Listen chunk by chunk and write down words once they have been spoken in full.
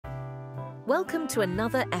Welcome to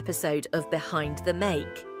another episode of Behind the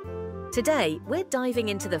Make. Today, we're diving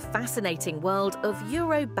into the fascinating world of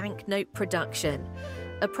Euro banknote production,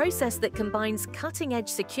 a process that combines cutting-edge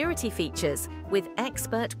security features with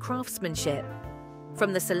expert craftsmanship.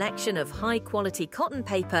 From the selection of high-quality cotton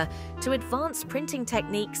paper to advanced printing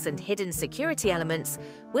techniques and hidden security elements,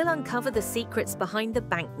 we'll uncover the secrets behind the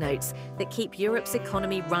banknotes that keep Europe's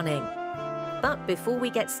economy running. But before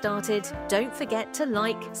we get started, don't forget to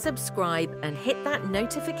like, subscribe, and hit that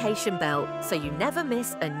notification bell so you never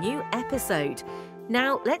miss a new episode.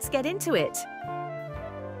 Now, let's get into it.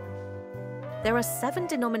 There are 7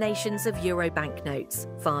 denominations of Euro banknotes: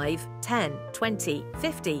 5, 10, 20,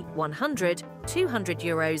 50, 100, 200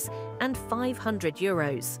 euros, and 500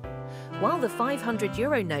 euros. While the 500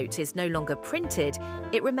 euro note is no longer printed,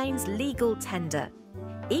 it remains legal tender.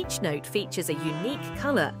 Each note features a unique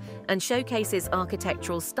colour and showcases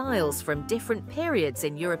architectural styles from different periods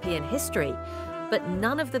in European history, but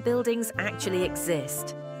none of the buildings actually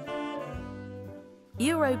exist.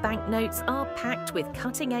 Euro banknotes are packed with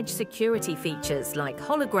cutting-edge security features like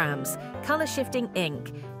holograms, colour-shifting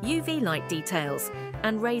ink, UV light details,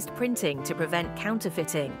 and raised printing to prevent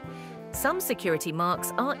counterfeiting. Some security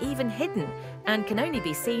marks are even hidden and can only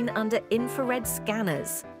be seen under infrared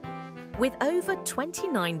scanners. With over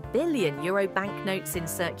 29 billion euro banknotes in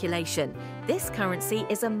circulation, this currency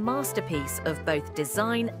is a masterpiece of both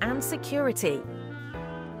design and security.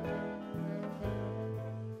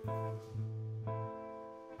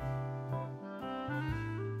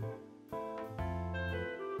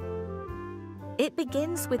 It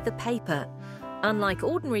begins with the paper. Unlike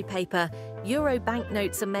ordinary paper, Euro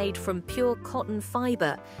banknotes are made from pure cotton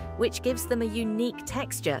fibre, which gives them a unique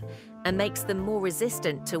texture and makes them more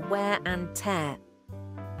resistant to wear and tear.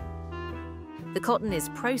 The cotton is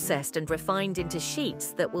processed and refined into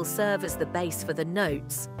sheets that will serve as the base for the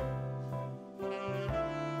notes.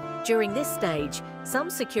 During this stage, some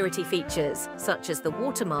security features, such as the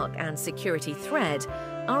watermark and security thread,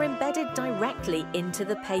 are embedded directly into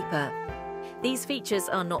the paper. These features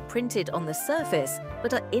are not printed on the surface,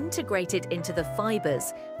 but are integrated into the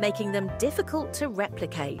fibres, making them difficult to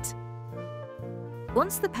replicate.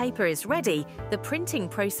 Once the paper is ready, the printing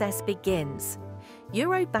process begins.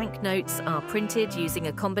 Euro banknotes are printed using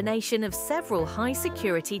a combination of several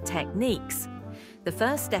high-security techniques. The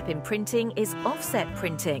first step in printing is offset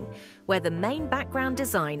printing, where the main background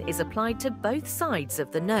design is applied to both sides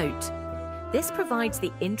of the note. This provides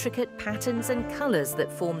the intricate patterns and colours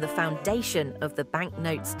that form the foundation of the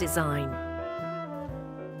banknote's design.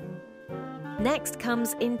 Next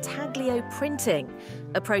comes intaglio printing,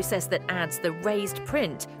 a process that adds the raised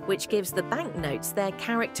print, which gives the banknotes their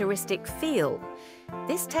characteristic feel.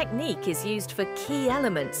 This technique is used for key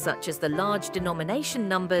elements such as the large denomination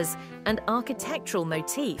numbers and architectural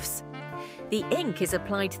motifs. The ink is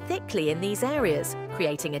applied thickly in these areas,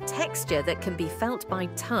 creating a texture that can be felt by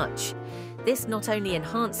touch. This not only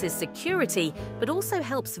enhances security, but also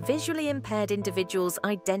helps visually impaired individuals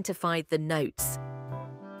identify the notes.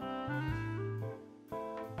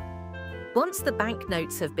 Once the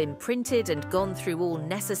banknotes have been printed and gone through all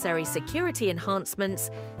necessary security enhancements,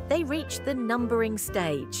 they reach the numbering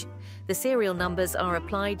stage. The serial numbers are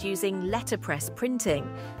applied using letterpress printing,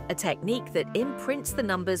 a technique that imprints the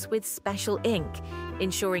numbers with special ink,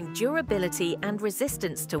 ensuring durability and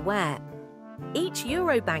resistance to wear. Each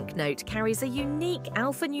Euro banknote carries a unique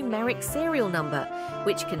alphanumeric serial number,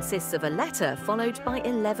 which consists of a letter followed by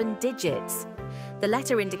 11 digits. The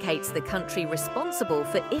letter indicates the country responsible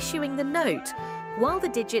for issuing the note, while the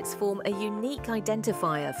digits form a unique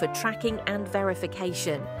identifier for tracking and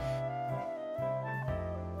verification.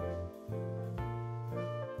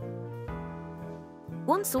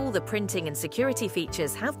 Once all the printing and security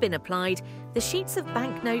features have been applied, the sheets of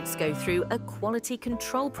banknotes go through a quality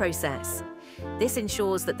control process. This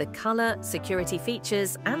ensures that the colour, security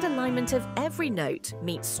features, and alignment of every note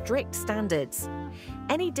meet strict standards.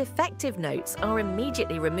 Any defective notes are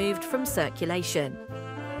immediately removed from circulation.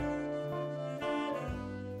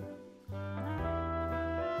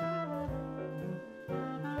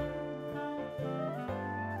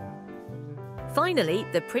 Finally,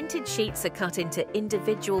 the printed sheets are cut into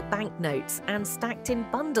individual banknotes and stacked in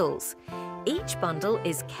bundles. Each bundle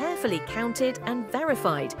is carefully counted and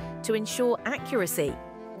verified to ensure accuracy.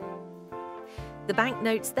 The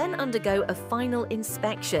banknotes then undergo a final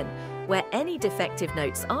inspection, where any defective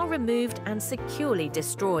notes are removed and securely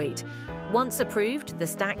destroyed. Once approved, the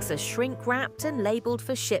stacks are shrink-wrapped and labelled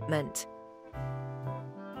for shipment.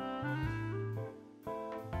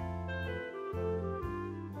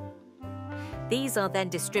 These are then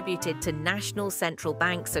distributed to national central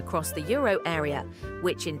banks across the euro area,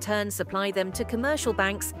 which in turn supply them to commercial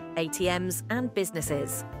banks, ATMs and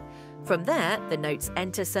businesses. From there, the notes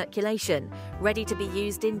enter circulation, ready to be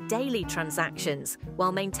used in daily transactions,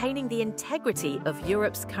 while maintaining the integrity of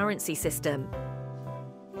Europe's currency system.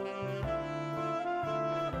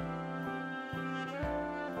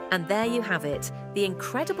 And there you have it, the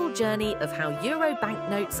incredible journey of how euro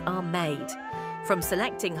banknotes are made. From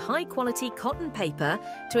selecting high-quality cotton paper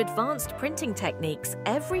to advanced printing techniques,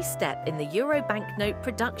 every step in the euro banknote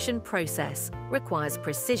production process requires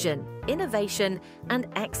precision, innovation, and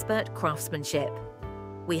expert craftsmanship.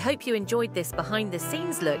 We hope you enjoyed this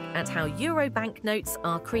behind-the-scenes look at how euro banknotes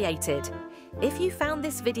are created. If you found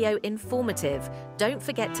this video informative, don't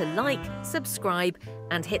forget to like, subscribe,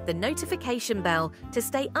 and hit the notification bell to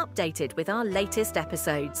stay updated with our latest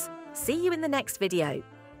episodes. See you in the next video.